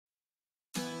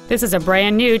This is a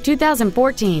brand new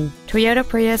 2014 Toyota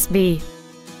Prius B.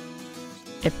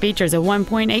 It features a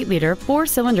 1.8-liter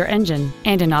four-cylinder engine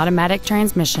and an automatic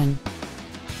transmission.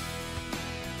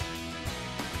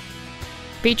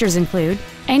 Features include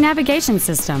a navigation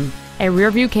system, a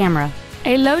rear-view camera,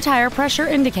 a low-tire pressure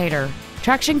indicator,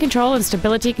 traction control and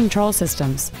stability control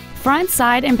systems,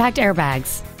 front-side impact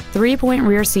airbags, 3-point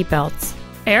rear seat belts,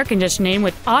 air conditioning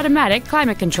with automatic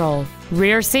climate control,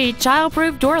 rear seat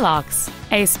child-proof door locks,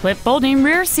 a split folding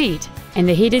rear seat, and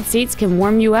the heated seats can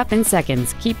warm you up in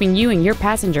seconds, keeping you and your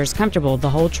passengers comfortable the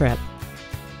whole trip.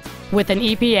 With an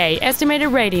EPA estimated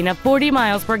rating of 40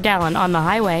 miles per gallon on the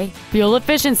highway, fuel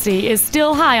efficiency is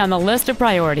still high on the list of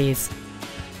priorities.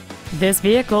 This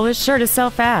vehicle is sure to sell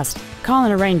fast. Call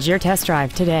and arrange your test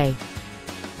drive today.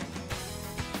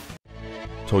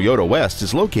 Toyota West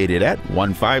is located at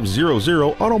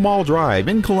 1500 Auto Mall Drive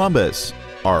in Columbus.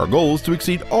 Our goal is to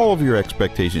exceed all of your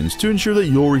expectations to ensure that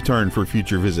you'll return for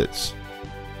future visits.